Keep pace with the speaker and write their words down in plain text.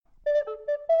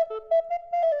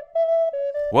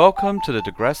Welcome to the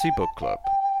Degrassi Book Club.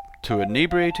 Two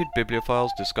inebriated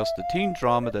bibliophiles discuss the teen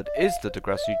drama that is the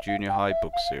Degrassi Junior High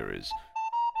book series.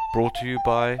 Brought to you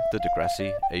by the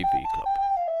Degrassi AV Club.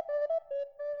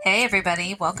 Hey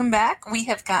everybody, welcome back. We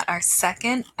have got our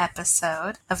second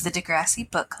episode of the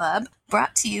Degrassi Book Club,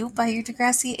 brought to you by your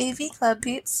Degrassi AV Club,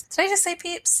 peeps. Did I just say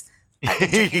peeps? I've been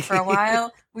drinking for a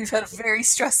while. We've had a very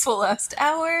stressful last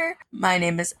hour. My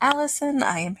name is Allison.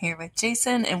 I am here with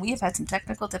Jason, and we have had some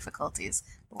technical difficulties.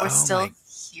 But we're still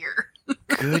here.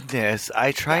 Goodness,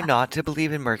 I try not to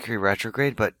believe in Mercury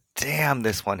retrograde, but damn,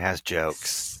 this one has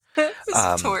jokes.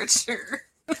 It's torture.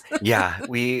 Yeah,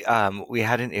 we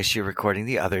had an issue recording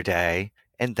the other day,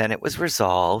 and then it was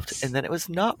resolved, and then it was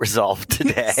not resolved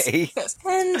today. Yes.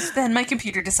 And then my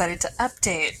computer decided to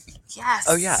update. Yes.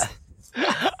 Oh yeah.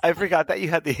 I forgot that you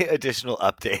had the additional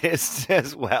update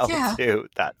as well, too.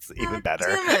 That's even better.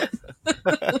 Damn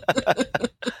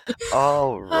it.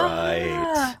 All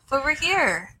right. But we're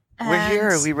here. We're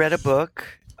here. We read a book.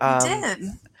 We did.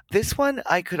 This one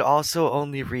I could also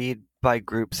only read by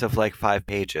groups of like 5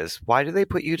 pages. Why do they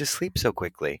put you to sleep so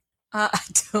quickly? I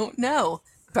don't know.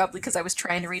 Probably because I was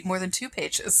trying to read more than 2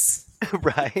 pages.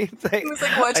 Right? It was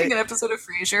like watching an episode of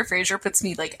Frasier. Frasier puts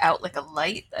me like out like a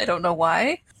light. I don't know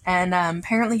why. And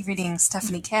apparently reading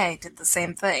Stephanie K did the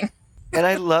same thing. And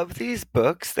I love these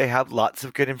books. They have lots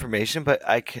of good information, but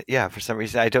for some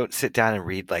reason I don't sit down and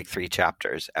read like 3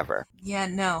 chapters ever. Yeah,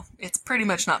 no, it's pretty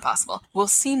much not possible. We'll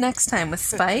see next time with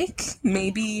Spike.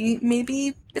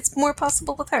 Maybe it's more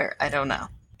possible with her. I don't know.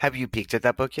 Have you peeked at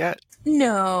that book yet?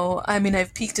 No, I mean,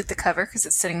 I've peeked at the cover because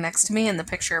it's sitting next to me and the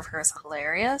picture of her is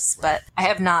hilarious, but I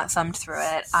have not thumbed through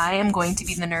it. I am going to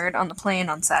be the nerd on the plane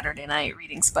on Saturday night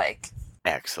reading Spike.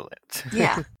 Excellent.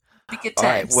 Yeah. Be good All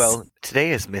right, times. well,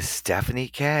 today is Miss Stephanie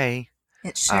K.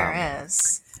 It sure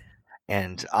is.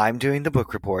 And I'm doing the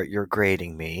book report. You're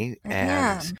grading me.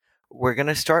 Yeah. And we're going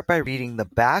to start by reading the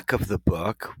back of the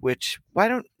book, which,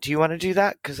 do you want to do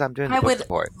that? Because I'm doing the book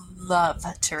report. Love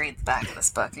to read the back of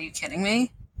this book. Are you kidding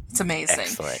me? It's amazing.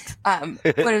 Excellent.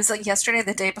 But it was like yesterday,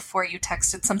 the day before, you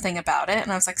texted something about it, and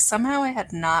I was like, somehow I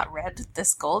had not read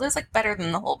this gold. It's like better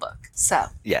than the whole book. So,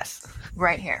 yes.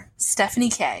 Right here. Stephanie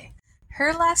K.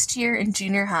 Her last year in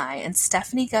junior high, and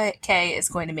Stephanie K is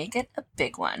going to make it a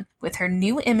big one. With her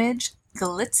new image,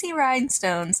 glitzy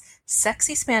rhinestones,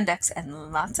 sexy spandex,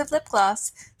 and lots of lip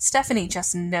gloss, Stephanie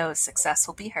just knows success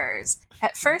will be hers.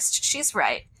 At first, she's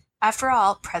right. After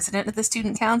all, president of the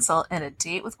student council and a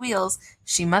date with wheels,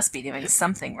 she must be doing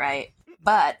something right.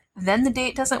 But then the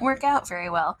date doesn't work out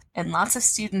very well, and lots of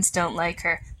students don't like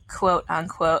her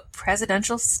quote-unquote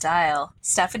presidential style.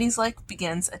 Stephanie's life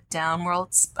begins a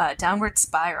downward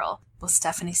spiral. Will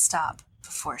Stephanie stop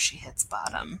before she hits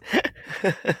bottom?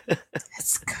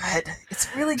 It's good.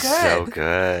 It's really good. So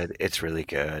good. It's really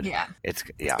good. Yeah.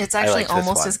 It's actually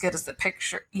almost as good as the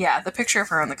picture. Yeah, the picture of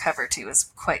her on the cover, too, is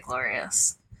quite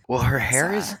glorious. Well, her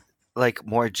hair is like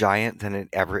more giant than it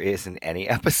ever is in any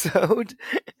episode.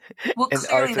 Well,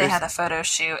 clearly they had a photo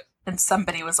shoot, and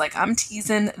somebody was like, I'm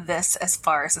teasing this as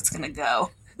far as it's going to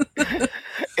go.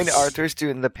 And Arthur's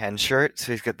doing the pen shirt,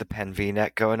 so he's got the pen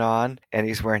V-neck going on, and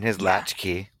he's wearing his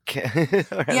latchkey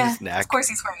around his neck. Of course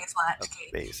he's wearing his latchkey.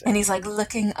 Amazing. And he's like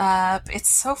looking up. It's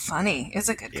so funny. It's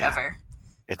a good cover.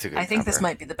 It's a good I think cover. this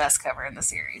might be the best cover in the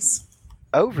series.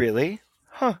 Oh, really?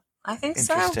 Huh. I think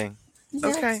so. Interesting.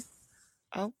 Yes.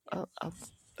 Okay.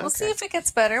 We'll see if it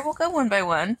gets better. We'll go one by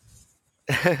one.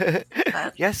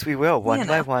 But, yes, we will. One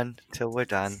by one till we're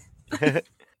done.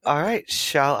 All right.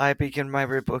 Shall I begin my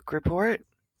book report?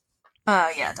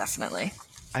 Yeah, definitely.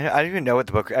 I don't even know what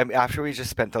the book... I mean, after we just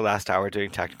spent the last hour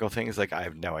doing technical things, like, I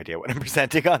have no idea what I'm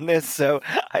presenting on this, so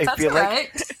I feel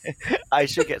like I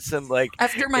should get some, like...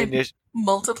 After my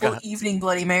multiple evening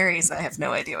Bloody Marys, I have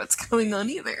no idea what's going on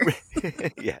either.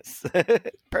 Yes.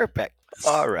 Perfect.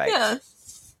 All right. Yeah.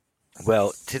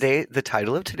 Well, the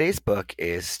title of today's book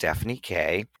is Stephanie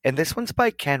K, and this one's by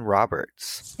Ken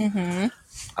Roberts.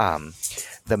 Mm-hmm.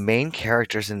 The main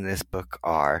characters in this book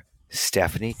are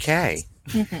Stephanie K,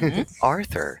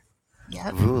 Arthur,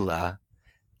 Vula,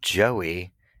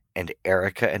 Joey, and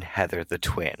Erica and Heather, the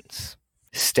twins.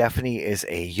 Stephanie is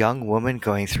a young woman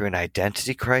going through an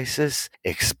identity crisis,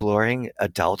 exploring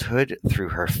adulthood through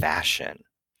her fashion.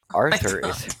 Arthur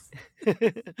is...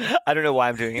 I don't know why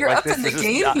I'm doing You're it like up this. in the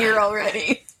game here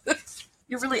already.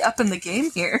 You're really up in the game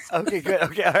here. Okay, good.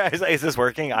 Okay, all right. Is this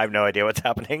working? I have no idea what's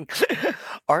happening.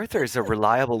 Arthur's a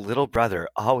reliable little brother,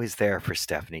 always there for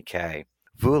Stephanie K.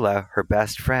 Vula, her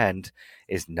best friend,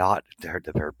 is not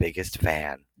her biggest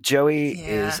fan. Joey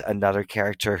is another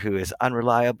character who is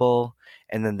unreliable.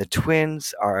 And then the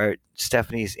twins are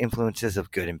Stephanie's influences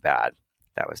of good and bad.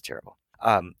 That was terrible.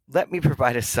 Let me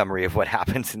provide a summary of what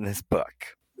happens in this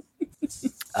book.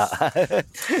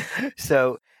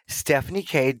 So Stephanie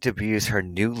K debuts her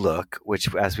new look,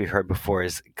 which, as we heard before,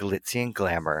 is glitzy and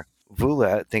glamour.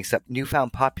 Vula thinks that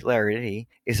newfound popularity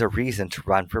is a reason to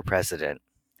run for president.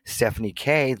 Stephanie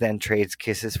K then trades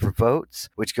kisses for votes,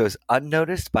 which goes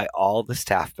unnoticed by all the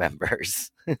staff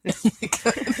members. Oh my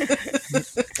God.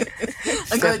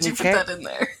 I'm glad you put that in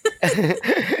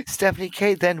there. Stephanie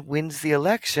K then wins the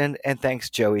election and thanks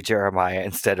Joey Jeremiah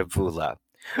instead of Vula.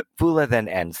 Vula then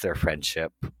ends their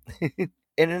friendship.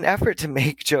 In an effort to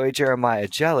make Joey Jeremiah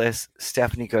jealous,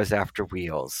 Stephanie goes after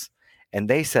Wheels, and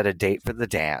they set a date for the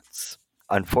dance.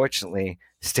 Unfortunately,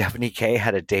 Stephanie K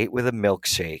had a date with a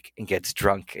milkshake and gets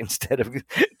drunk instead of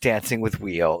dancing with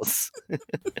Wheels.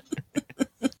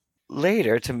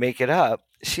 Later, to make it up,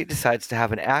 she decides to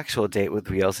have an actual date with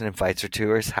Wheels and invites her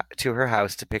to her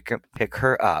house to pick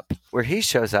her up, where he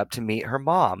shows up to meet her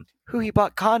mom, who he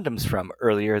bought condoms from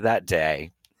earlier that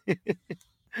day.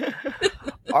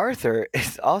 Arthur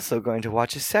is also going to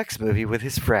watch a sex movie with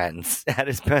his friends at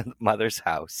his mother's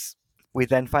house. We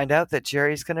then find out that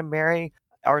Jerry's going to marry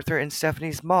Arthur and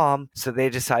Stephanie's mom, so they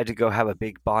decide to go have a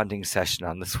big bonding session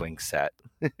on the swing set.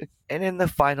 And in the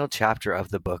final chapter of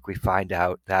the book, we find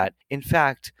out that, in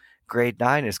fact, grade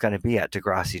 9 is going to be at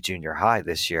Degrassi Junior High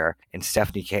this year, and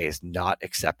Stephanie K is not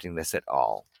accepting this at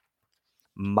all.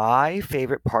 My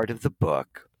favorite part of the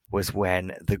book was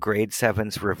when the grade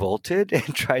 7s revolted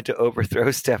and tried to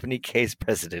overthrow Stephanie K's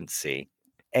presidency.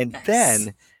 And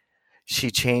then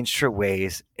she changed her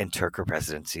ways and took her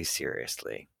presidency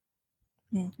seriously.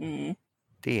 Mm-hmm.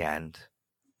 The end.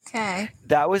 Okay.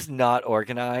 That was not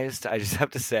organized, I just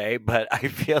have to say, but I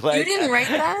feel like... You didn't write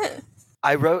that?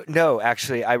 I wrote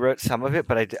some of it,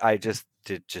 but I just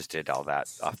did all that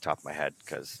off the top of my head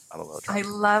because I'm a little drunk. I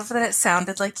love that it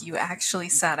sounded like you actually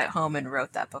sat at home and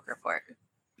wrote that book report.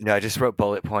 No, I just wrote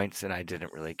bullet points and I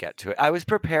didn't really get to it. I was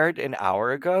prepared an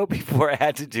hour ago before I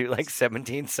had to do like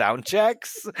 17 sound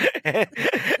checks.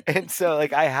 And so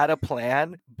like I had a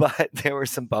plan, but there were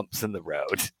some bumps in the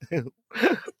road.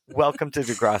 Welcome to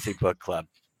Degrassi Book Club.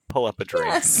 Pull up a drink.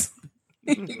 Yes,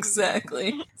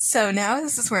 exactly. So now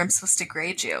this is where I'm supposed to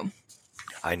grade you.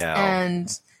 I know.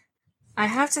 And I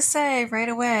have to say right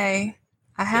away,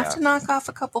 I have to knock off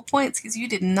a couple points because you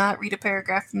did not read a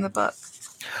paragraph from the book.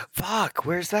 Fuck,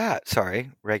 where's that?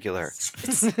 Sorry, regular.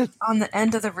 It's on the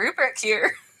end of the rubric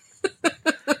here.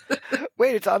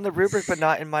 Wait, it's on the rubric but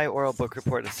not in my oral book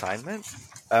report assignment?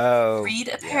 Oh. Read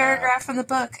a paragraph from the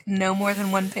book, no more than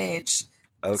one page.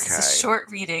 Okay. This is a short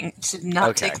reading. It should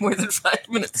not take more than 5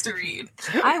 minutes to read.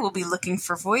 I will be looking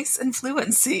for voice and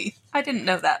fluency. I didn't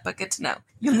know that, but good to know.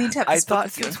 You'll need to have this book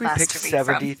with you in class to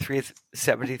read from.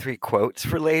 73 quotes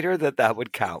for later that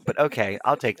would count. But okay,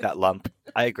 I'll take that lump.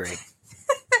 I agree.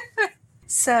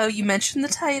 So you mentioned the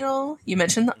title, you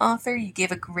mentioned the author, you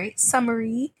gave a great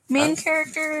summary. Main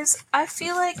characters, I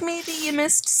feel like maybe you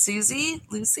missed Susie,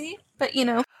 Lucy, but you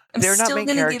know, They're still going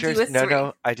to give you a 3.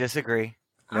 No, I disagree.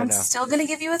 I'm still going to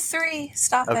give you a 3.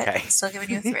 Stop it. I'm still giving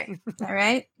you a 3. All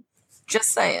right? Just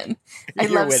saying. I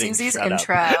love Susie's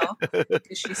intro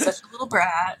because she's such a little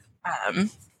brat.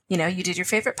 You know, you did your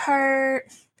favorite part.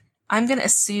 I'm going to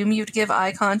assume you'd give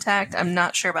eye contact. I'm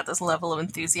not sure about this level of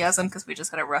enthusiasm because we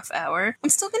just had a rough hour. I'm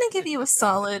still going to give you a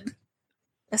solid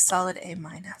A-.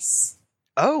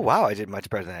 Oh, wow. I did much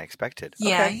better than I expected.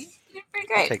 Yeah, okay. You did pretty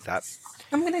great. I'll take that.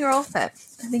 I'm going to roll with it.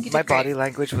 I think you did My great. body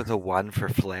language was a 1 for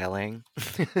flailing.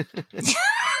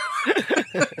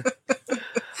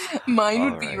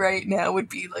 Mine would be right now would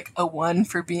be like a 1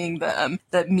 for being the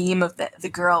meme of the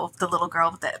girl, the little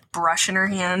girl with that brush in her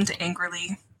hand,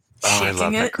 angrily shaking I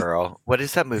love that girl. What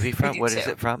is that movie from? What is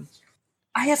it from?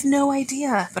 I have no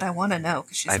idea, but I want to know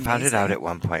because she's I found it out at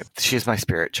one point. She's my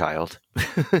spirit child.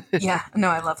 Yeah, no,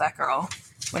 I love that girl.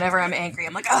 Whenever I'm angry,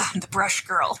 I'm like, I'm the brush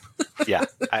girl. Yeah,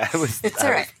 It's all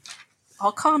right.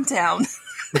 I'll calm down.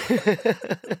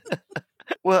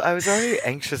 Well, I was already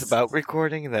anxious about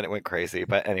recording, and then it went crazy.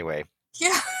 But anyway.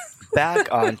 Yeah.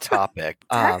 Back on topic.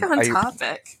 Are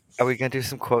we going to do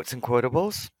some quotes and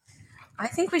quotables? I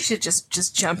think we should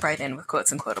just jump right in with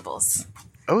quotes and quotables.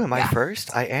 Oh, am I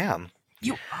first? I am.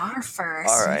 You are first.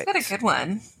 All right. You've got a good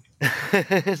one.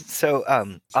 So,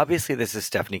 obviously this is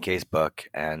Stephanie K's book,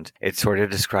 and it sort of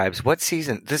describes what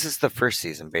season. This is the first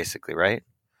season, basically, right?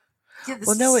 Yeah, this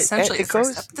is essentially the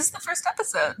first this is the first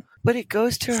episode. But it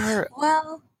goes to her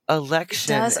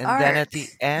election, and then at the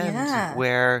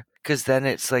end, because then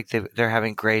it's like they're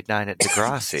having grade 9 at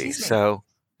Degrassi, so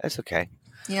that's okay.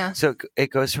 Yeah. So it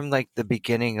goes from like the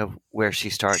beginning of where she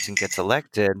starts and gets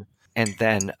elected, and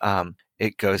then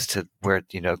it goes to where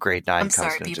grade 9 comes into the school. I'm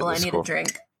sorry, people. I need a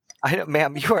drink. I know,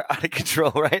 ma'am, you are out of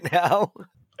control right now.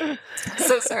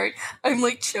 So sorry. I'm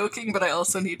like choking, but I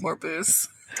also need more booze.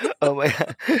 Oh my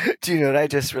God. Do you know what I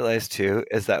just realized too?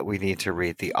 Is that we need to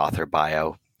read the author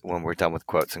bio when we're done with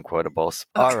quotes and quotables.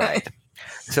 Okay. All right.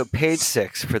 So page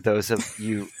 6 for those of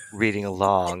you reading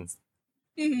along.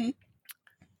 Mm-hmm.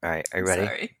 All right. Are you ready?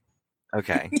 Sorry.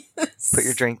 Okay. Yes. Put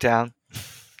your drink down.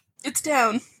 It's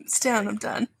down. It's down. I'm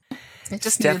done. I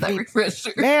just needed that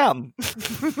refresher. Ma'am.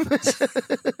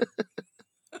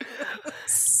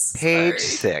 Sorry. Page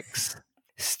 6.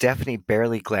 Stephanie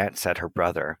barely glanced at her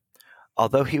brother.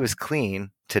 Although he was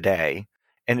clean today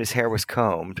and his hair was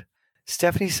combed,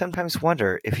 Stephanie sometimes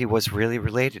wondered if he was really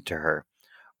related to her.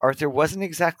 Arthur wasn't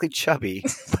exactly chubby,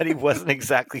 but he wasn't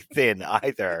exactly thin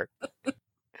either.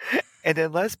 And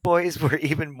unless boys were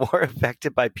even more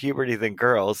affected by puberty than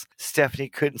girls, Stephanie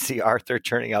couldn't see Arthur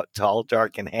turning out tall,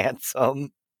 dark, and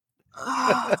handsome.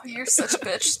 Oh, you're such a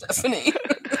bitch, Stephanie.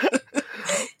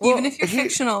 Even if you're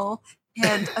fictional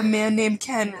and a man named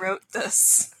Ken wrote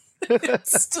this,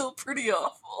 it's still pretty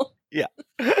awful. Yeah.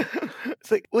 It's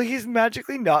like, well, he's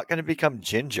magically not going to become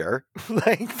ginger.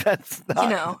 Like, that's not... You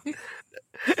know,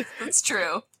 that's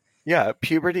true. Yeah,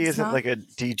 puberty isn't like a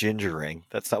de-gingering.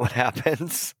 That's not what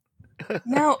happens.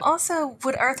 Now, also,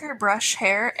 would Arthur brush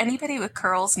hair? Anybody with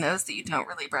curls knows that you don't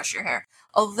really brush your hair.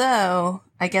 Although,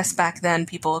 I guess back then,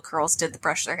 people with curls did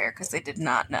brush their hair because they did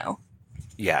not know.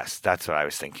 Yes, that's what I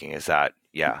was thinking, is that,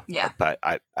 yeah. But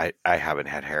I haven't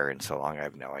had hair in so long, I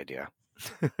have no idea.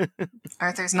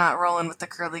 Arthur's not rolling with the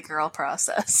curly girl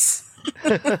process.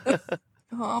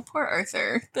 Oh, poor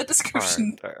Arthur. That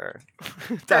description. Arthur.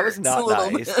 That was not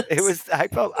nice. Bit. It was. I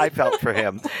felt for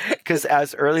him because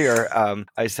as earlier,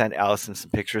 I sent Allison some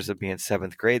pictures of me in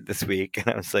 7th grade this week, and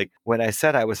I was like, when I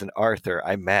said I was an Arthur,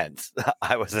 I meant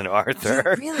I was an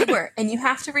Arthur. You really were, and you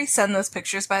have to resend those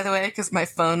pictures, by the way, because my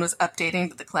phone was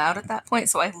updating to the cloud at that point,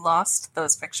 so I lost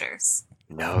those pictures.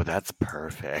 No, that's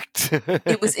perfect.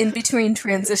 It was in between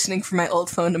transitioning from my old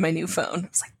phone to my new phone. I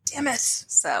was like, damn it!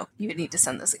 So you would need to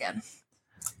send this again.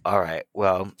 All right.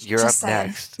 Well, you're Just up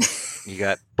next. You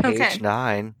got page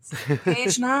 9.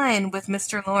 Page 9 with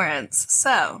Mr. Lawrence.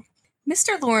 So,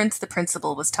 Mr. Lawrence, the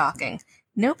principal, was talking.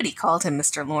 Nobody called him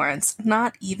Mr. Lawrence,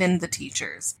 not even the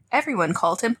teachers. Everyone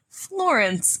called him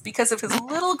Florence because of his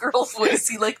little girl voice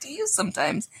he liked to use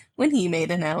sometimes when he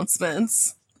made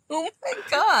announcements. Oh my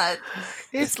God.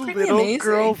 His little amazing.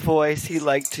 Girl voice he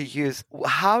liked to use.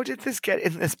 How did this get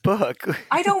in this book?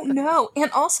 I don't know.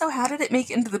 And also, how did it make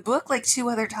it into the book like 2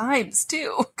 other times,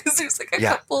 too? Because there's like a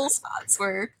couple spots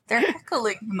where they're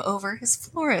heckling him over his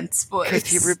Florence voice.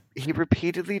 Because he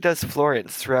repeatedly does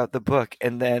Florence throughout the book.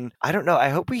 And then, I don't know, I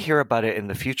hope we hear about it in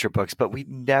the future books, but we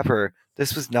never...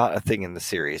 This was not a thing in the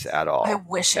series at all. I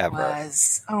wish it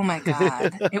was. Oh my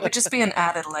God. It would just be an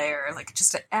added layer, like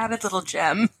just an added little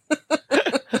gem.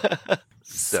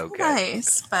 So good.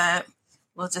 Nice, but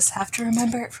we'll just have to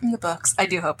remember it from the books. I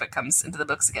do hope it comes into the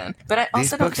books again. But I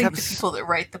also don't think the people that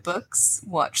write the books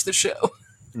watch the show.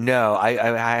 No,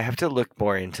 I have to look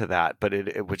more into that, but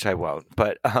which I won't.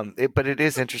 But it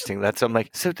is interesting. That's I'm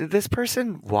like, so did this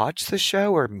person watch the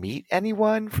show or meet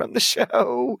anyone from the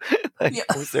show? Like,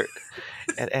 was there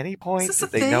at any point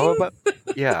did they know about?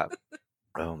 Yeah.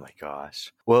 Oh my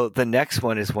gosh. Well, the next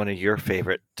one is one of your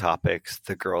favorite topics: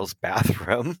 the girls'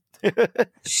 bathroom.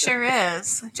 Sure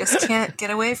is. Just can't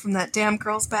get away from that damn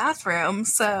girls' bathroom.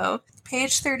 So,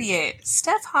 page 38.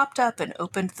 Steph hopped up and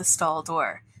opened the stall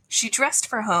door. She dressed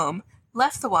for home,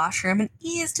 left the washroom, and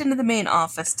eased into the main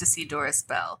office to see Doris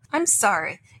Bell. I'm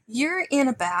sorry, you're in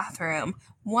a bathroom.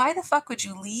 Why the fuck would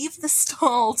you leave the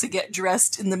stall to get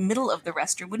dressed in the middle of the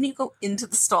restroom? Wouldn't you go into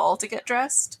the stall to get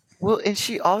dressed? Well, and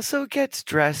she also gets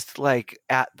dressed like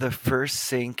at the first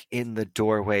sink in the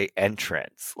doorway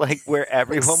entrance, like where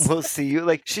everyone will see you.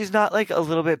 Like she's not like a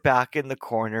little bit back in the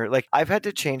corner. Like I've had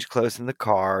to change clothes in the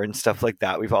car and stuff like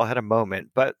that. We've all had a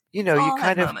moment, but you know, you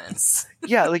kind of,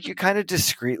 yeah, like you kind of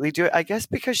discreetly do it. I guess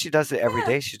because she does it every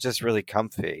day, she's just really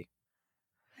comfy.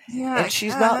 Yeah, and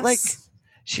she's not like,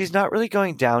 she's not really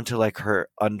going down to like her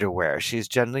underwear. She's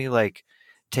generally like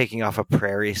taking off a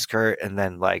prairie skirt and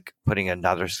then like putting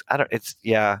another. I don't know.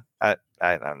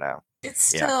 It's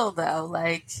still though,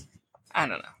 like I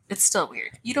don't know. It's still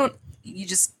weird.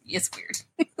 It's weird.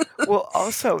 Well,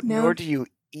 also, nor do you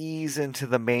ease into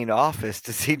the main office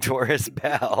to see Doris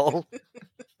Bell.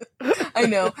 I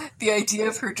know. The idea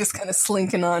of her just kind of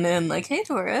slinking on in, like, "Hey,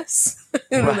 Doris." I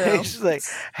don't know. She's like,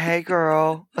 "Hey,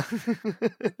 girl."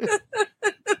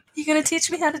 You gonna teach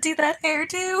me how to do that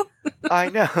hairdo? I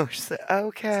know. She's like,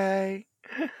 okay.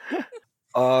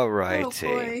 All righty.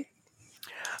 Oh, boy.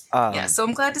 Yeah, so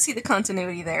I'm glad to see the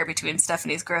continuity there between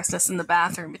Stephanie's grossness in the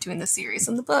bathroom between the series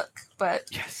and the book. But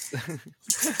yes.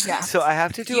 yeah. So I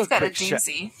have to do You've a got quick a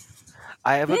doozy.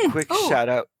 I have a quick shout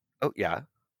out. Oh, yeah.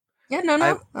 Yeah,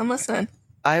 no, I'm listening.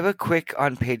 I have a quick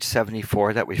on page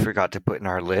 74 that we forgot to put in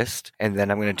our list, and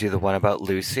then I'm going to do the one about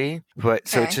Lucy. But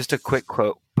so it's just a quick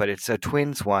quote, but it's a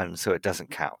twins one, so it doesn't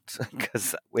count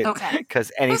because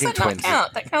anything twins not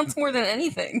count. That counts more than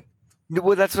anything.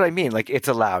 Well, that's what I mean. Like, it's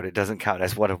allowed. It doesn't count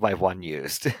as one of my one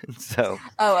used. So.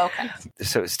 Oh, okay.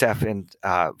 So Steph and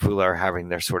Vula are having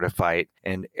their sort of fight,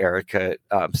 and Erica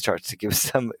starts to give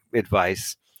some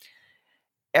advice.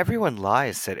 Everyone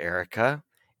lies, said Erica.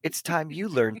 It's time you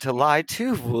learn to lie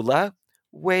too, Vula.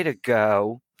 Way to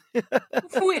go.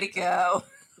 Way to go.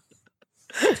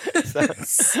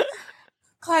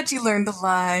 Glad you learned to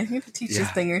lie. You could teach a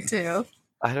thing or two.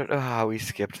 I don't know how we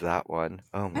skipped that one.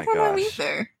 Oh my gosh. I don't know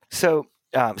either. So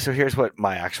here's what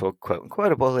my actual quote and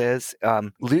quotable is.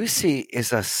 Lucy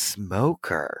is a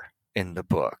smoker in the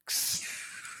books.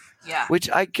 Yeah. Which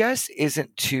I guess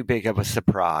isn't too big of a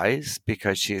surprise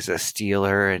because she's a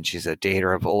stealer and she's a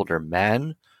dater of older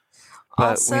men.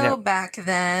 But also, back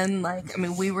then,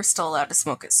 we were still allowed to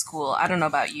smoke at school. I don't know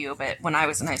about you, but when I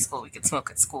was in high school, we could smoke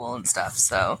at school and stuff.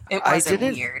 So it wasn't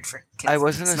weird for kids. I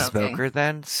wasn't a smoker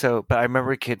then, but I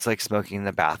remember kids like smoking in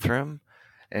the bathroom.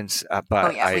 And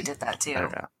but we did that too. I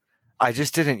don't know. I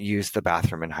just didn't use the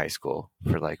bathroom in high school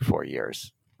for like 4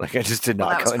 years. Like I just did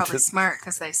not go into. That was probably smart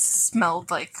because they smelled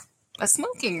like a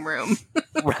smoking room,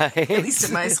 right? At least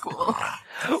in my school.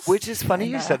 Which is funny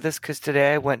you said this because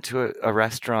today I went to a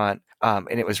restaurant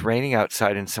and it was raining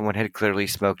outside and someone had clearly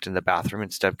smoked in the bathroom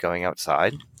instead of going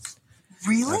outside.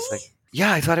 Really?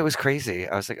 Yeah, I thought it was crazy.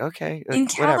 I was like, okay, in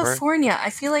whatever. California, I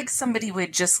feel like somebody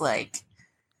would just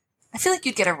I feel like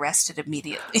you'd get arrested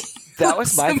immediately. That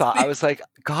was my thought. I was like,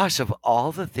 gosh, of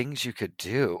all the things you could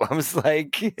do, I was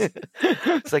like,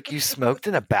 it's like you smoked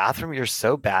in a bathroom. You're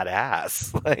so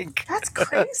badass. Like that's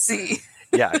crazy.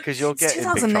 Yeah, because you'll get in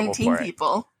big trouble for it.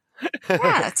 People.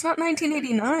 Yeah, it's not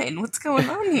 1989. What's going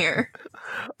on here?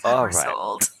 All right. So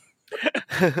old.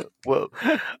 Well,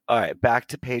 all right. Back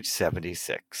to page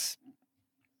 76.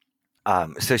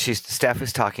 So Steph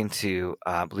is talking to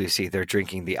Lucy. They're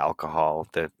drinking the alcohol,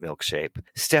 the milkshake.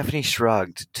 Stephanie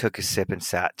shrugged, took a sip, and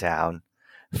sat down.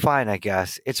 Fine, I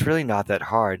guess. It's really not that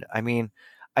hard. I mean,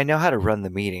 I know how to run the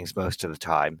meetings most of the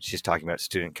time. She's talking about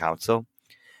student council.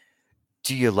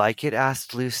 Do you like it?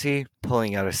 Asked Lucy,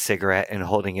 pulling out a cigarette and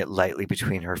holding it lightly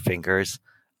between her fingers,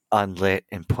 unlit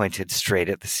and pointed straight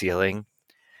at the ceiling.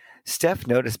 Steph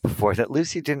noticed before that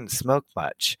Lucy didn't smoke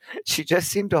much. She just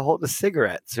seemed to hold a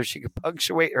cigarette so she could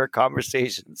punctuate her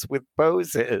conversations with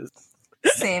poses.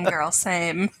 Same, girl,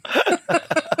 same.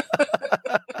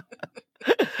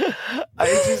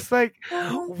 I was just like,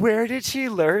 where did she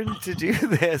learn to do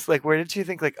this? Like, where did she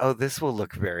think, like, oh, this will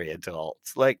look very adult?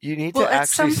 Like, you need to actually at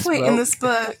some point smoke. In this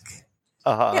book,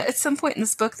 yeah, at some point in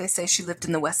this book, they say she lived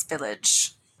in the West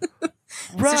Village.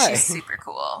 Right. So she's super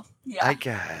cool. Yeah. I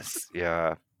guess.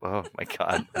 Yeah. Oh, my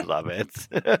God. I love it.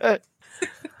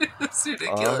 It's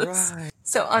ridiculous. Right.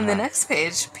 So on the next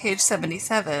page, page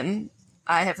 77,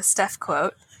 I have a Steph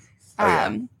quote.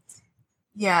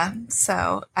 Yeah,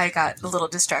 so I got a little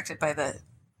distracted by the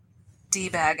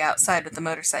D-bag outside with the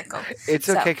motorcycle. It's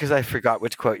okay because I forgot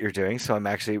which quote you're doing, so I'm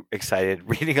actually excited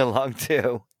reading along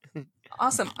too.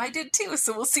 Awesome. I did too,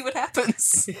 so we'll see what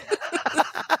happens.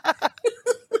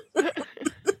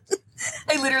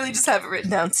 I literally just have it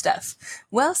written down, Steph.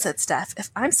 Well, said Steph, if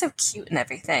I'm so cute and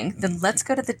everything, then let's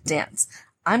go to the dance.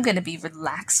 I'm going to be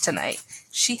relaxed tonight.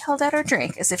 She held out her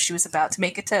drink as if she was about to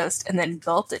make a toast and then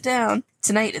gulped it down.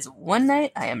 Tonight is one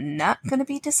night I am not going to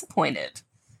be disappointed.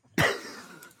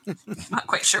 Not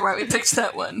quite sure why we picked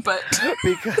that one, but...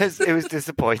 Because it was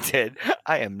disappointed.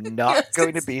 I am not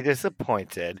going to be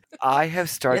disappointed. I have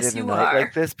started a night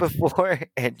like this before,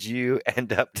 and you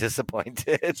end up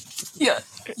disappointed. Yeah,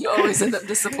 you always end up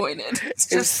disappointed. It's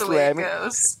just the way it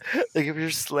goes. Like, if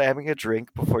you're slamming a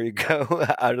drink before you go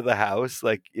out of the house,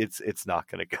 like, it's not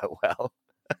going to go well.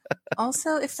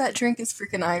 Also, if that drink is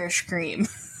freaking Irish cream.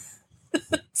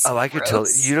 I could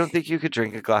totally... You don't think you could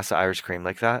drink a glass of Irish cream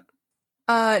like that?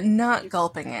 Not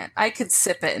gulping it. I could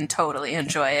sip it and totally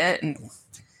enjoy it, and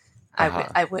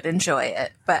I would enjoy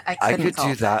it, but I couldn't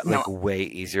do that way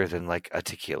easier than like a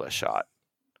tequila shot.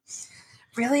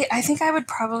 Really? I think I would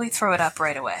probably throw it up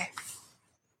right away.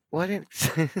 What?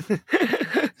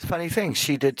 Funny thing,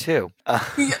 she did too.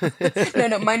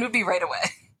 No, mine would be right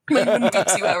away. Mine wouldn't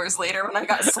be 2 hours later when I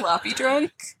got sloppy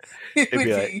drunk. It would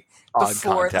be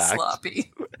before the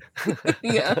sloppy.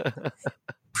 Yeah.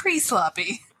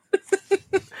 Pre-sloppy.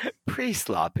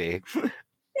 Pre-sloppy.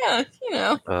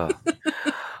 Yeah, Ugh.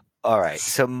 All right.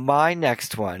 So my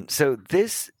next one. So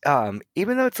this,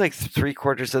 even though it's like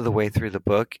 3/4 of the way through the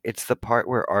book, it's the part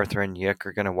where Arthur and Yick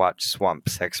are going to watch Swamp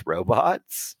Sex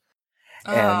Robots.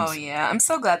 And Oh, yeah. I'm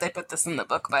so glad they put this in the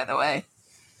book, by the way.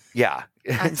 yeah.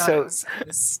 I thought I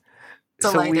was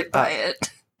delighted by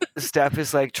it. Steph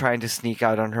is like trying to sneak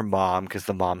out on her mom because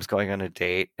the mom's going on a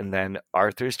date, and then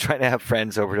Arthur's trying to have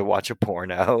friends over to watch a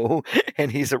porno,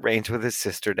 and he's arranged with his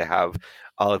sister to have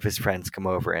all of his friends come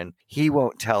over, and he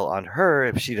won't tell on her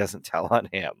if she doesn't tell on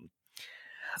him.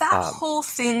 That whole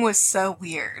thing was so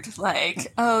weird.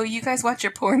 Like, oh, you guys watch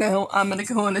your porno, I'm gonna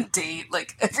go on a date.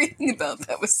 Like, everything about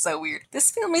that was so weird.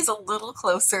 This family's a little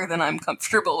closer than I'm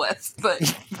comfortable with, but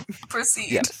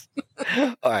proceed. Yes.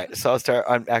 All right, so I'll start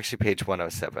on actually page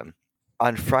 107.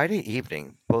 On Friday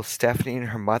evening, both Stephanie and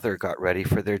her mother got ready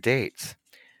for their dates.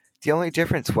 The only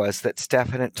difference was that Steph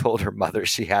hadn't told her mother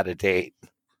she had a date.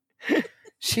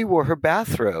 She wore her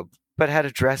bathrobe, but had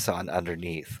a dress on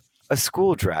underneath. A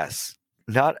school dress.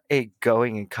 Not a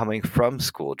going and coming from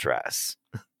school dress.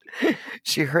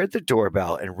 She heard the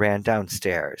doorbell and ran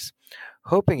downstairs,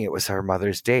 hoping it was her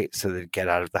mother's date so they'd get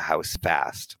out of the house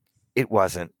fast. It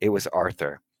wasn't. It was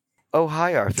Arthur. Oh,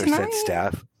 hi, Arthur, said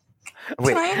Steph.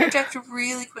 Wait. Can I interject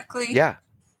really quickly? Yeah.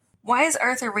 Why is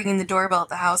Arthur ringing the doorbell at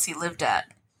the house he lived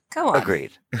at? Go on.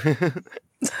 Agreed.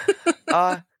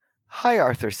 Hi,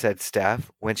 Arthur, said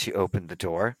Steph when she opened the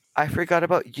door. I forgot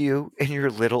about you and your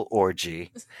little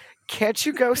orgy. Can't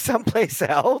you go someplace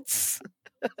else?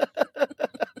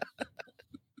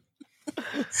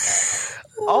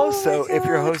 Also, if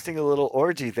you're hosting a little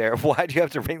orgy there, why do you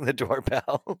have to ring the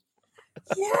doorbell?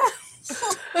 Yeah.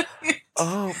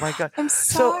 Oh my God. I'm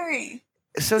sorry.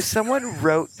 So someone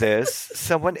wrote this,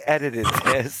 someone edited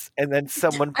this, and then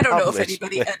someone published I don't know if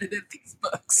anybody edited these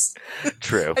books.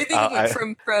 True. I think it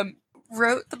went from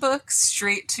wrote the book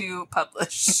straight to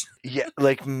publish. Yeah,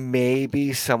 like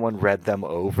maybe someone read them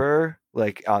over,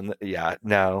 like on the, yeah,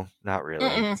 no, not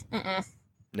really.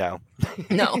 No.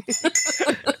 No.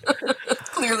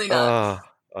 Clearly not.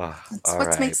 That's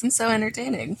what makes them so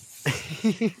entertaining.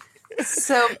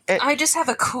 So I just have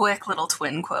a quick little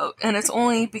twin quote, and it's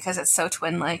only because it's so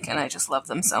twin-like, and I just love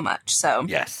them so much. So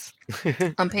yes.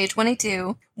 On page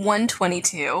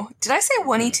 122. Did I say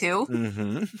 122?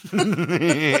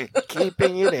 Mm-hmm.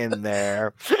 Keeping it in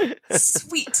there.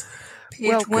 Sweet. Page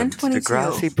Welcome 122. to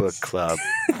Degrassi Book Club.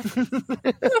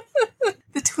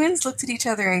 The twins looked at each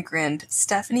other and grinned.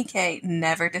 Stephanie K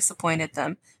never disappointed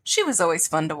them. She was always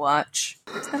fun to watch.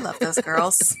 I love those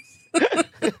girls.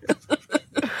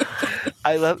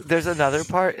 There's another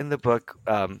part in the book,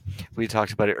 we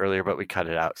talked about it earlier, but we cut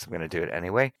it out, so I'm going to do it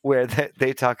anyway, where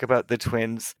they talk about the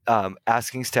twins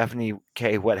asking Stephanie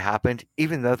K what happened,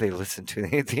 even though they listened to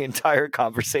the entire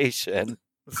conversation.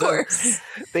 Of course.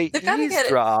 So they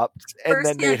eavesdropped and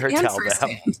then made her tell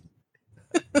them.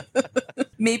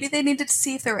 Maybe they needed to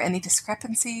see if there were any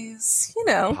discrepancies, you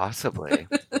know. Possibly.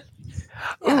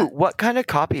 Yeah. Ooh, what kind of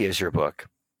copy is your book?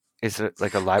 Is it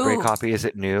like a library copy? Is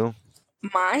it new?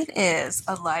 Mine is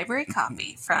a library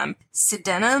copy from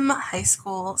Sydenham High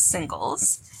School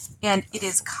Singles, and it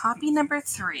is copy number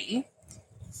 3.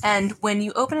 And when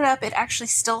you open it up, it actually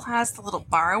still has the little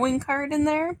borrowing card in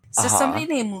there. So somebody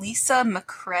named Lisa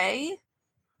McCrae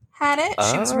had it.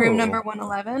 She was room number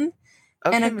 111.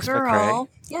 Okay, and a Ms. girl,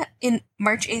 in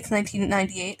March 8th,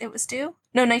 1998, it was due.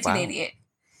 No, 1988.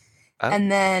 Wow.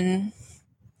 And then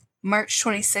March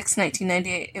 26,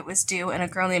 1998, it was due, and a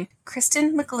girl named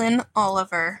Kristen McGlynn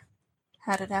Oliver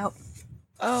had it out.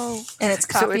 Oh. And it's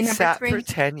copy number 3. So it sat for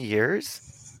 10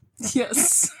 years?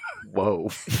 Yes.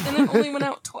 Whoa. And it only went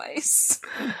out twice.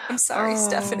 I'm sorry,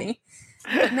 Stephanie.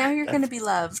 But now you're going to be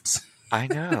loved. I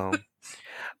know.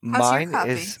 How's your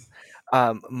copy?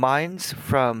 Mine's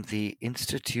from the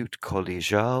Institut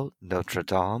Collégial Notre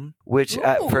Dame, which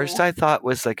at first I thought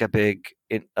was like a big,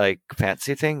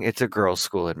 fancy thing. It's a girls'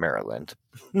 school in Maryland.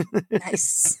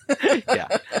 Nice. Yeah.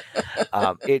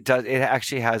 It does. It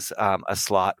actually has a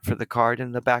slot for the card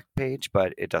in the back page,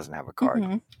 but it doesn't have a card.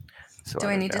 Mm-hmm. So Do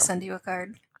I need to send you a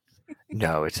card?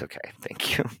 No, it's okay.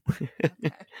 Thank you.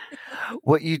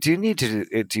 What you do need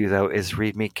to do though is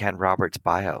read me Ken Roberts'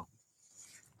 bio.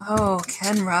 Oh,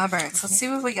 Ken Roberts. Let's see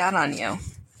what we got on you.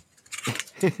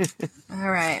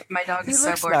 All right. My dog is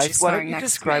so bored. Nice. She's Why snoring don't you next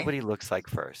describe to me. what he looks like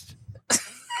first?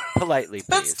 Politely, please.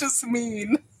 That's just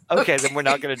mean. Okay, then we're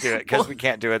not going to do it because we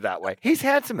can't do it that way. He's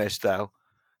handsome-ish, though.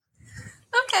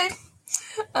 Okay.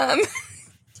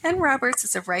 Ken Roberts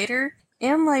is a writer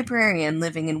and librarian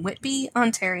living in Whitby,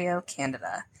 Ontario,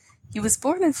 Canada. He was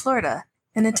born in Florida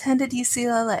and attended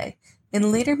UCLA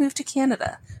and later moved to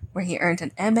Canada, where he earned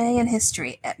an MA in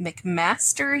history at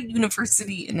McMaster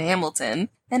University in Hamilton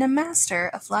and a Master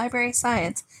of Library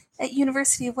Science at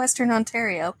University of Western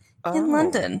Ontario in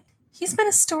London. He's been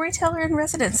a storyteller in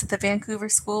residence at the Vancouver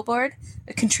School Board,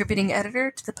 a contributing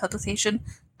editor to the publication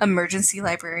Emergency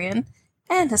Librarian,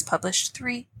 and has published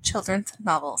 3 children's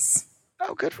novels.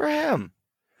 Oh, good for him.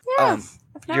 Yeah.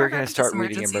 You're going to start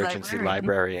reading Emergency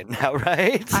Librarian now,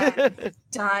 right? I'm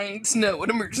dying to know what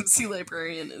Emergency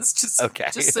Librarian is, just so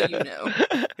you know.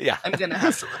 Yeah. I'm going to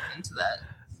have to look into that.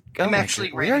 I'm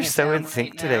actually we are so in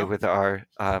sync today with our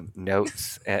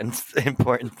notes and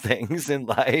important things in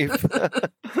life.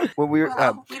 When we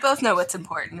both know what's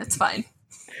important. It's fine.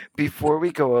 Before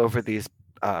we go over these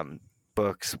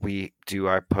books, we do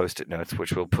our post-it notes,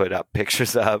 which we'll put up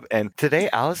pictures of. And today,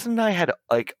 Allison and I had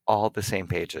all the same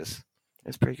pages.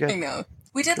 It's pretty good. I know.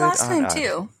 We did last time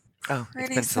too. Oh, pretty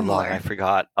it's been similar. So long, I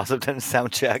forgot. Also done a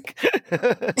sound check.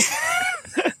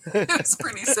 It was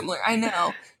pretty similar. I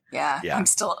know. Yeah, I'm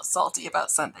still salty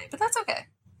about Sunday, but that's okay.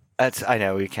 I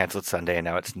know we canceled Sunday, and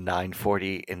now it's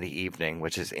 9:40 in the evening,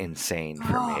 which is insane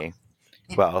for me.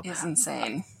 It is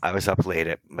insane. I was up late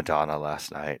at Madonna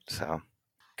last night, so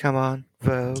come on,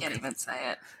 Vogue. Can't even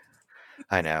say it.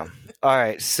 I know. All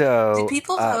right, so did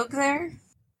people Vogue there?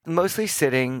 Mostly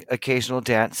sitting, occasional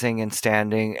dancing and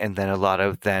standing, and then a lot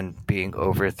of then being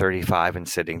over 35 and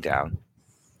sitting down.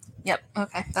 Yep.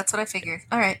 Okay. That's what I figured.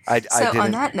 All right. I didn't on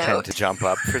that note, tend to jump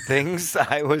up for things.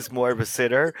 I was more of a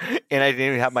sitter, and I didn't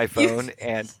even have my phone.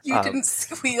 You didn't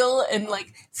squeal and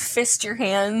fist your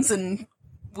hands and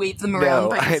wave them around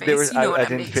by your face. I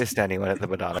didn't fist anyone at the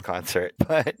Madonna concert,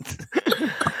 but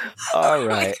all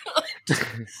right.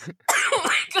 Oh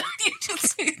my god! You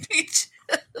just made me.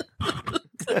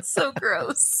 That's so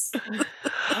gross.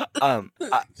 All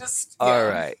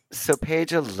right. So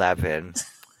page 11.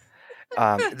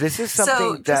 This is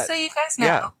something just so you guys know.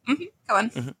 Yeah. Mm-hmm. Go on.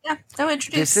 Mm-hmm. Yeah. No,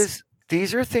 introduce.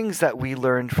 These are things that we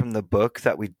learned from the book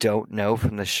that we don't know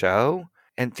from the show,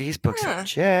 and these books are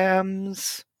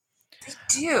gems. They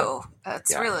do.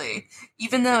 That's really.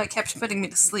 Even though it kept putting me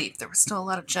to sleep, there were still a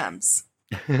lot of gems.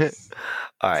 All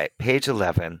right, page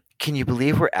 11. Can you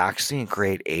believe we're actually in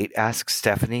grade 8? Asks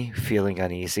Stephanie, feeling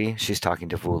uneasy. She's talking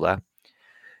to Vula.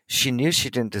 She knew she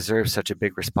didn't deserve such a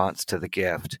big response to the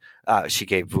gift. She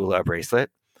gave Vula a bracelet.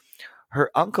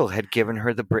 Her uncle had given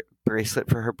her the bracelet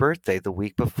for her birthday the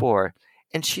week before,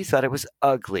 and she thought it was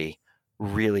ugly,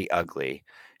 really ugly.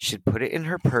 She'd put it in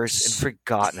her purse and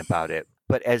forgotten about it.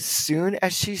 But as soon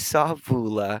as she saw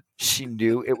Vula, she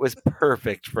knew it was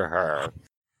perfect for her.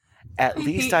 At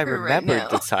least I remembered,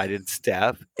 decided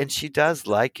Steph, and she does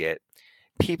like it.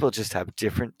 People just have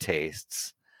different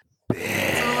tastes.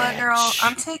 Vula girl,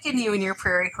 I'm taking you in your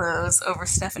prairie clothes over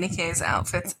Stephanie K's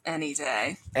outfits any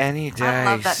day. Any day. I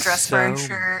love that dress burn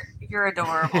shirt. You're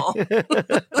adorable.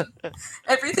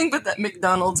 Everything but that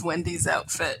McDonald's Wendy's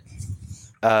outfit.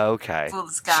 Okay.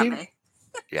 Vula's got me.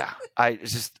 Yeah. I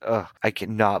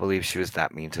cannot believe she was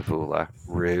that mean to Vula.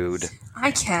 Rude.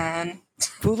 I can.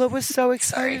 Vula was so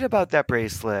excited about that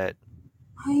bracelet.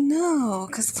 I know,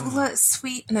 because Vula is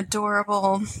sweet and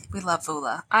adorable. We love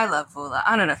Vula. I love Vula.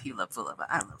 I don't know if you love Vula, but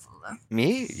I love Vula.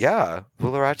 Me? Yeah.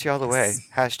 Vularachi all the way.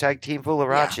 Hashtag Team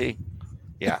Vularachi.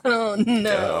 Yeah. Oh,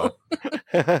 no.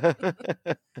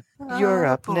 You're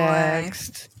up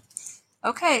next.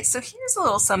 Okay, so here's a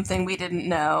little something we didn't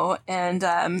know, and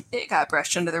it got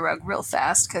brushed under the rug real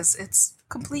fast because it's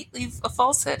completely a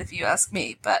falsehood if you ask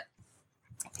me, but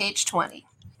page 20.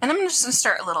 And I'm just going to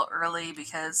start a little early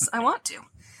because I want to.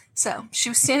 So, she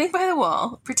was standing by the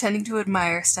wall, pretending to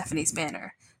admire Stephanie's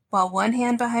banner, while one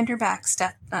hand behind her back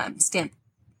Stephanie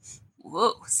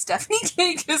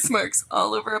K kiss marks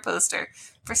all over a poster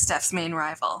for Steph's main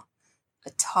rival. A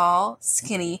tall,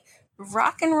 skinny,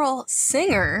 rock and roll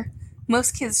singer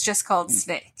most kids just called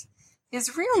Snake.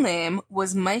 His real name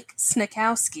was Mike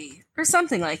Snikowski, or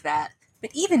something like that.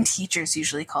 But even teachers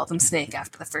usually called him Snake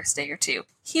after the first day or two.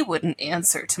 He wouldn't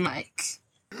answer to Mike.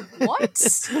 What? What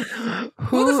the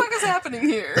fuck is happening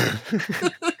here?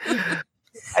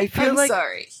 I feel I'm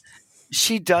sorry.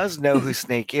 She does know who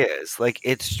Snake is. Like,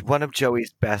 it's one of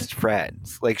Joey's best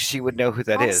friends. Like, she would know who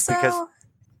that is because...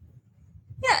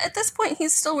 Yeah, at this point,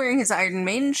 he's still wearing his Iron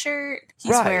Maiden shirt.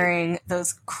 He's wearing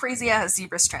those crazy-ass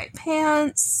zebra stripe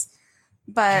pants.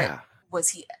 But was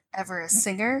he ever a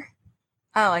singer?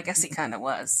 Oh, I guess he kind of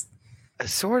was.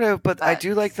 Sort of, but I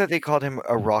do like that they called him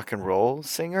a rock and roll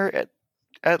singer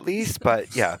at least,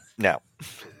 but yeah, no.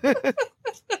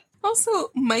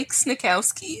 Also, Mike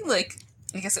Snikowski,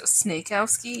 I guess it was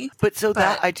Snakowski. But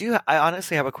I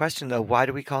honestly have a question though. Why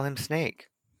do we call him Snake?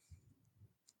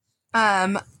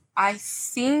 I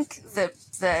think the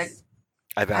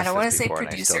I've I asked don't want to this say before and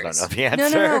I still producers. don't know the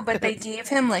answer. No, but they gave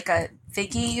him they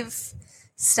gave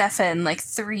Stefan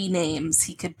 3 names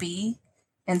he could be,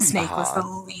 and Snake was the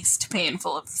least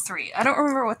painful of the 3. I don't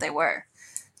remember what they were.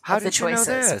 How of did the choices,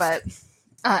 you know this?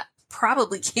 But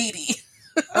probably Katie.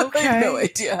 Okay. I have no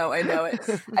idea how I know it.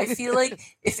 I feel like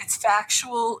if it's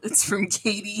factual, it's from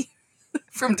Katie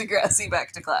from Degrassi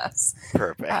Back to Class.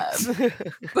 Perfect.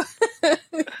 That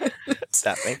makes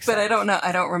sense. But I don't know.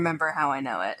 I don't remember how I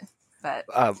know it. But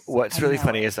what's really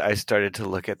funny is I started to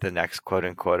look at the next quote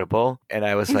and quotable, and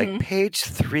I was like, page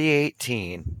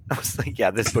 318. I was like, yeah,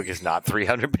 this book is not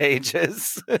 300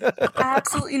 pages.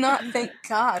 Absolutely not. Thank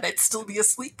God. I'd still be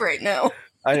asleep right now.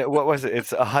 What was it?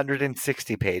 It's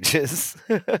 160 pages.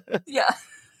 Yeah.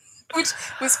 Which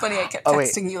was funny. I kept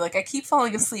texting you, I keep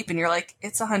falling asleep, and you're like,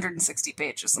 it's 160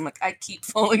 pages. I'm like, I keep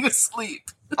falling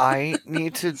asleep. I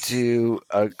need to do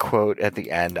a quote at the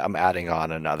end. I'm adding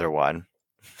on another one.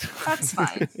 That's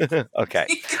fine. Okay.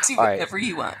 You can do whatever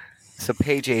you want. So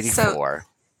page 84.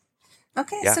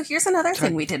 So here's another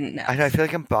thing we didn't know. I feel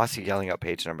like I'm bossy yelling out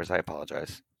page numbers. I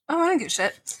apologize. Oh, I don't give a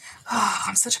shit. Oh,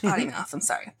 I'm such a potty mouth. I'm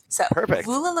sorry. So, Perfect.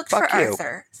 Vula looked for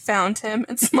Arthur, found him,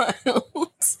 and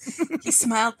smiled. He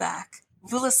smiled back.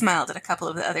 Vula smiled at a couple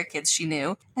of the other kids she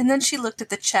knew, and then she looked at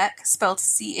the check, spelled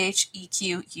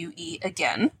CHEQUE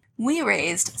again. We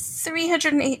raised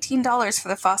 $318 for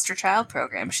the foster child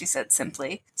program, she said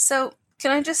simply. So,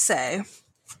 can I just say,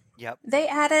 yep, they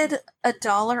added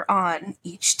 $1 on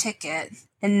each ticket,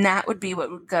 and that would be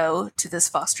what would go to this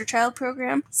foster child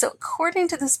program. So, according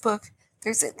to this book,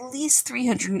 there's at least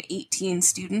 318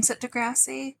 students at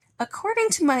Degrassi. According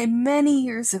to my many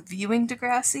years of viewing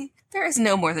Degrassi, there is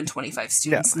no more than 25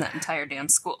 students in that entire damn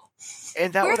school.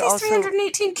 And that Where would are these also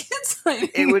 318 kids hiding?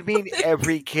 It would mean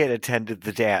every kid attended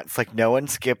the dance. No one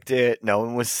skipped it. No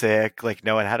one was sick.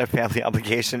 No one had a family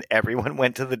obligation. Everyone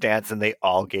went to the dance and they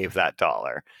all gave that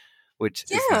 $1, which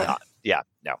is not. Yeah,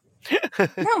 no.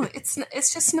 No,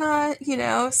 it's just not,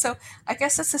 so I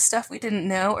guess it's the stuff we didn't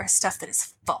know or stuff that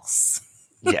is false.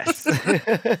 Yes.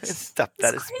 Stuff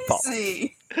that is false.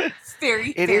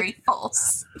 Very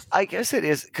false. I guess it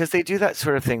is, because they do that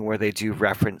sort of thing where they do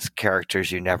reference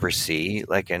characters you never see,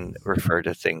 and refer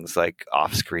to things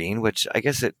off screen, which I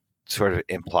guess it sort of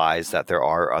implies that there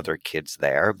are other kids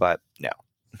there, but no,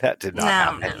 that did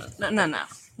not happen.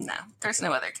 No. There's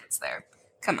no other kids there.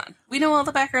 Come on. We know all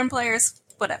the background players.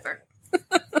 Whatever.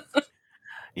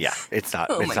 Yeah, it's not.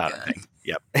 Oh it's my not God. a thing.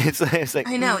 Yep. It's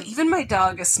I know. Even my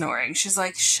dog is snoring. She's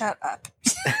like, "Shut up."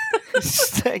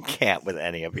 I can't with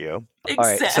any of you. Exactly.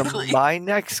 All right. So my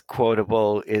next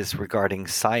quotable is regarding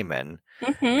Simon,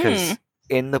 because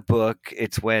in the book,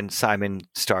 it's when Simon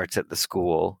starts at the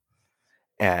school,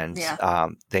 and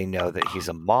they know that he's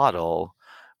a model,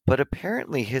 but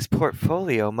apparently his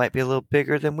portfolio might be a little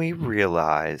bigger than we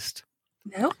realized.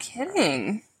 No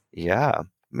kidding. Yeah.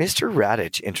 Mr.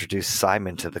 Radich introduced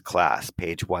Simon to the class,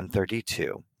 page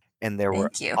 132, and there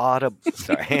were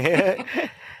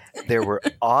there were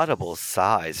audible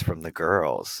sighs from the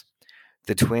girls.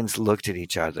 The twins looked at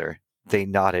each other. They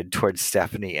nodded towards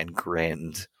Stephanie and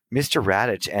grinned. Mr.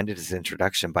 Radich ended his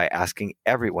introduction by asking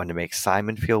everyone to make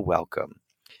Simon feel welcome,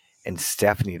 and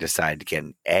Stephanie decided to get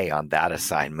an A on that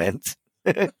assignment.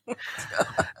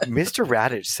 Mr.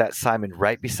 Radich sat Simon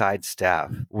right beside Steph.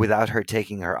 Without her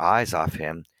taking her eyes off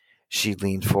him, she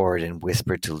leaned forward and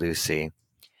whispered to Lucy,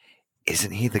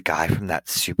 "Isn't he the guy from that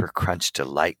Super Crunch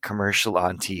Delight commercial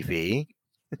on TV?"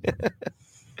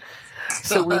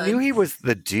 So we knew he was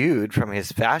the dude from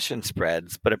his fashion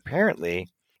spreads, but apparently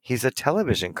he's a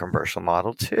television commercial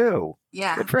model too.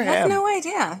 Yeah. Good for him. I had no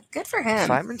idea. Good for him.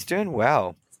 Simon's doing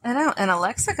well. I know. And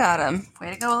Alexa got him.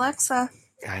 Way to go, Alexa.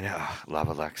 I know. Love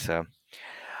Alexa.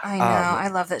 I know. I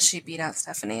love that she beat out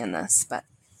Stephanie in this, but.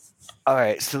 All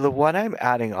right. So the one I'm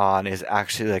adding on is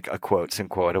actually a quotes and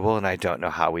quotable, and I don't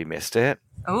know how we missed it.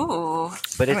 Oh,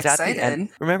 but it's I'm excited. At the end.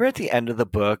 Remember at the end of the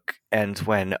book, and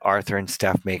when Arthur and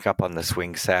Steph make up on the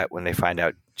swing set, when they find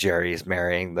out Jerry is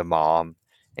marrying the mom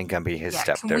and gonna be his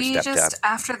stepdad.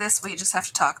 After this, we just have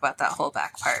to talk about that whole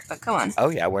back part. But go on. Oh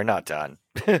yeah, we're not done.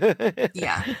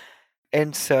 Yeah.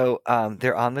 And so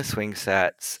they're on the swing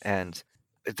sets, and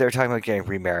they're talking about getting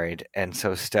remarried. And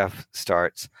so Steph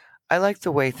starts, "I like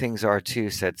the way things are too,"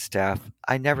 said Steph.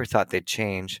 "I never thought they'd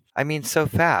change. I mean, so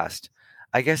fast.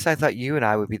 I guess I thought you and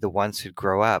I would be the ones who'd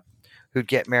grow up, who'd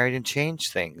get married and change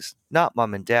things. Not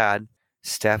Mom and Dad."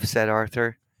 "Steph," said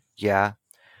Arthur. "Yeah.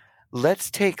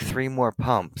 Let's take 3 more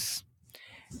pumps.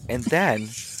 And then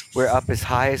we're up as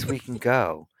high as we can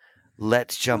go.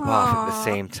 Let's jump off at the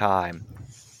same time.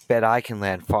 Bet I can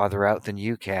land farther out than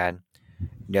you can."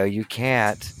 "No, you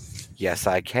can't." "Yes,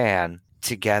 I can.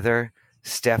 Together,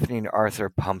 Stephanie and Arthur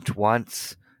pumped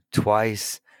once,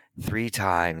 twice, 3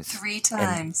 times. 3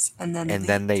 times. And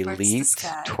then they leaped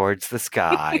towards the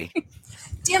sky.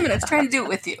 Damn it, I was trying to do it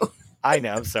with you. I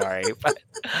know, I'm sorry. But,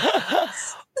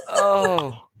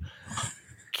 oh.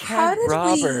 Ken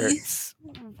Roberts.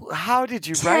 How did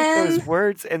you write those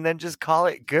words and then just call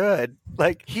it good?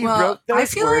 Like, he wrote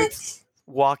those words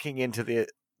walking into the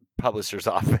publisher's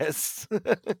office.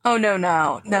 Oh,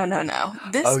 no.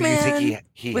 This man, you think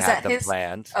he had them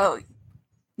planned? Oh,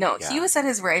 no, yeah. He was at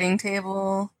his writing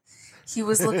table. He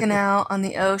was looking out on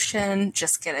the ocean.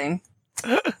 Just kidding.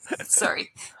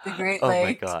 Sorry. The Great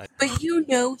Lake. Oh, my God. But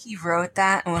he wrote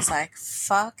that and was like,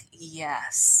 fuck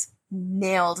yes.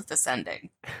 Nailed this ending.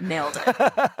 Nailed it.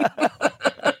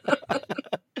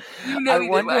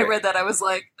 When I read that, I was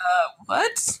like,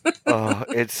 what? Oh,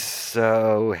 it's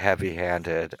so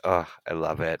heavy-handed. Oh, I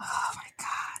love it. Oh, my God.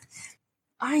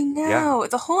 I know. Yeah.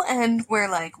 The whole end where,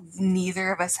 like,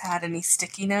 neither of us had any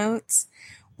sticky notes,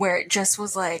 where it just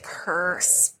was, like, her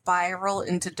spiral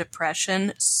into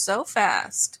depression so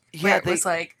fast. Yeah, it was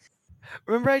like...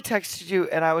 Remember I texted you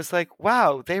and I was like,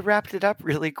 wow, they wrapped it up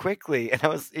really quickly.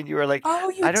 And you were like,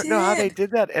 oh, I don't know how they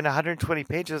did that in 120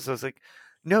 pages. I was like,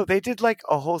 no, they did like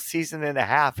a whole season and a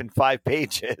half in 5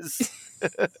 pages.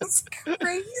 It's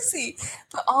crazy.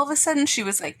 But all of a sudden she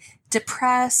was like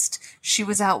depressed. She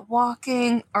was out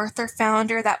walking. Arthur found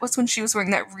her. That was when she was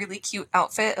wearing that really cute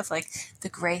outfit of like the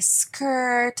gray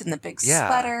skirt and the big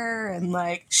sweater. And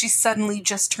like she suddenly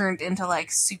just turned into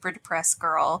like super depressed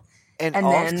girl. And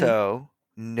also,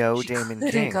 no Damon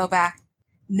King. Couldn't go back.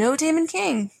 No Damon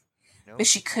King. Nope. But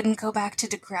she couldn't go back to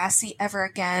Degrassi ever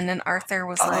again. And Arthur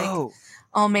was like,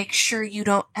 I'll make sure you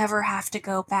don't ever have to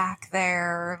go back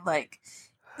there. Like,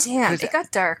 damn, it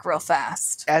got dark real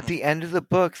fast. At the end of the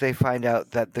book, they find out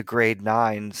that the grade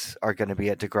 9s are going to be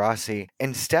at Degrassi.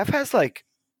 And Steph has like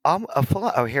a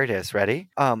full... Oh, here it is. Ready?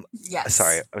 Yes.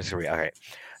 Sorry. I was going to read. Okay.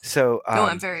 So... no,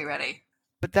 I'm very ready.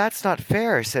 But that's not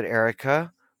fair, said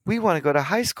Erica. We want to go to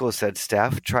high school, said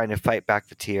Steph, trying to fight back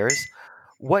the tears.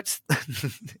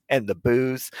 And the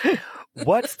booze.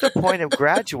 What's the point of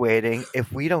graduating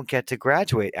if we don't get to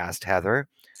graduate, asked Heather.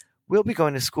 We'll be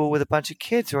going to school with a bunch of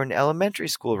kids who are in elementary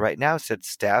school right now, said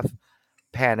Steph,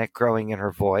 panic growing in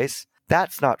her voice.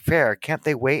 That's not fair. Can't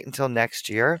they wait until next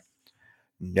year?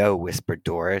 No, whispered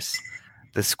Doris.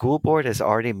 The school board has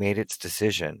already made its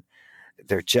decision.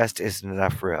 There just isn't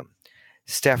enough room.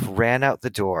 Steph ran out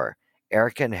the door.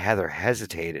 Erica and Heather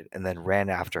hesitated and then ran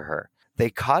after her. They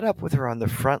caught up with her on the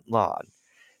front lawn.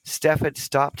 Steph had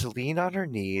stopped to lean on her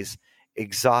knees,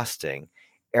 exhausting.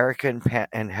 Erica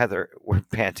and Heather were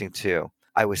panting too.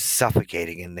 I was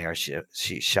suffocating in there,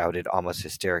 she shouted almost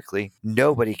hysterically.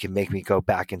 Nobody can make me go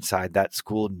back inside that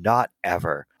school, not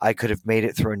ever. I could have made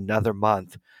it through another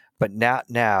month, but not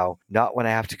now, not when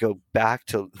I have to go back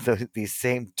to these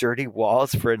same dirty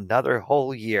walls for another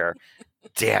whole year.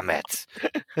 Damn it.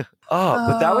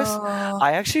 But that was,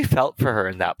 I actually felt for her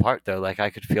in that part though. Like I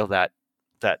could feel that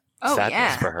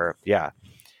sadness for her. Yeah.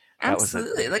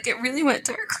 Absolutely. Like it really went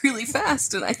dark really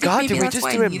fast. And I think God, maybe did we that's just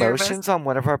why do emotions on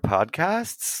one of our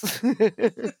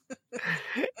podcasts?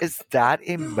 Is that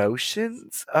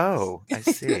emotions? Oh, I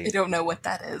see. I don't know what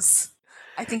that is.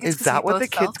 I think it's Is that what the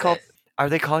kids call? Are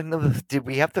they calling them? Did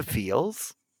we have the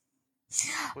feels?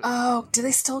 Oh, do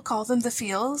they still call them the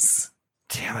feels?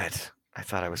 Damn it. I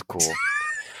thought I was cool.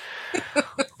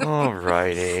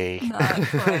 Alrighty. Not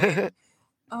quite.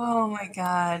 Oh my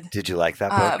God. Did you like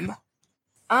that book?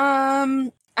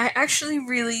 I actually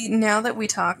really, now that we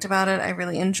talked about it, I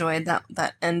really enjoyed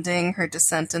that ending, her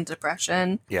descent into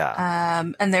depression. Yeah.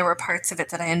 And there were parts of it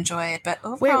that I enjoyed, but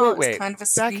overall wait. it's kind of a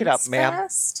Back it up, ma'am.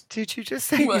 fest. Did you just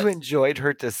say you enjoyed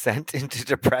her descent into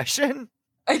depression?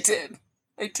 I did.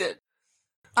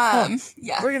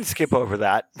 Yeah. We're going to skip over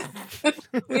that.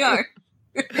 We are.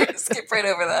 We're going to skip right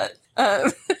over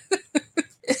that.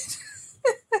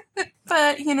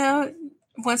 But,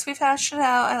 once we've hashed it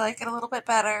out, I like it a little bit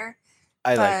better.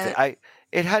 I liked it.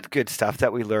 It had good stuff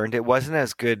that we learned. It wasn't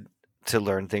as good to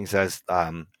learn things as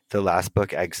the last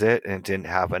book, Exit, and it didn't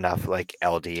have enough like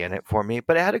LD in it for me.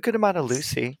 But it had a good amount of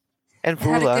Lucy and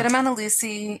Vula. It had a good amount of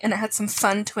Lucy, and it had some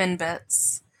fun twin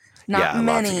bits. Not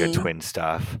many. Lots of good twin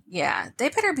stuff. Yeah, they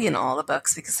better be in all the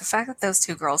books because the fact that those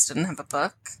two girls didn't have a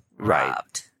book, right?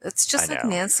 Robbed. It's just like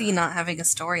Nancy not having a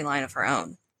storyline of her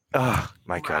own. Oh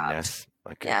my goodness!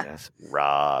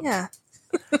 Robbed. Yeah.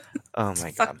 Oh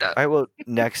my God! All right. Well,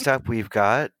 next up we've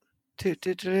got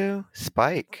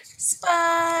Spike.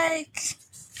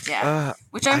 Yeah,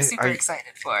 which I'm super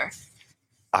excited for.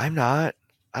 I'm not.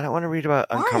 I don't want to read about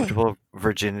uncomfortable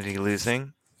virginity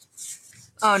losing.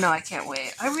 Oh no, I can't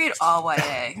wait. I read all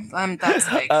YA.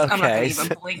 That's like, I'm not gonna even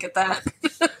blink at that.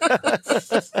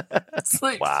 It's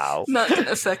like wow. not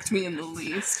gonna affect me in the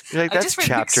least. You're like, that's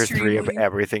chapter 3 of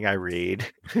everything I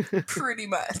read. Pretty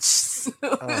much.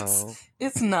 So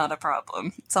it's not a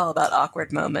problem. It's all about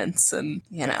awkward moments, and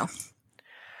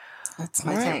that's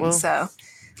my thing. Well, so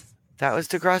that was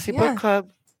Degrassi Book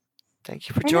Club. Thank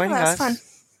you for joining us. Fun.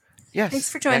 Yes.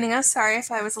 Thanks for joining us. Sorry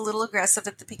if I was a little aggressive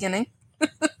at the beginning.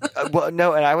 Well,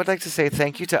 no, and I would like to say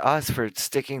thank you to us for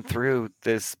sticking through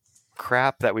this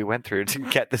crap that we went through to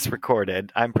get this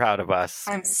recorded. I'm proud of us.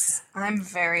 I'm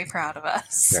very proud of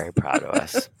us. Very proud of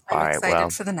us. I'm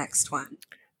excited for the next one.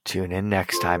 Tune in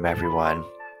next time, everyone.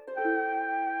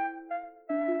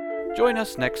 Join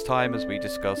us next time as we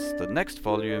discuss the next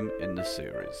volume in the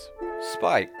series,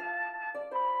 Spike.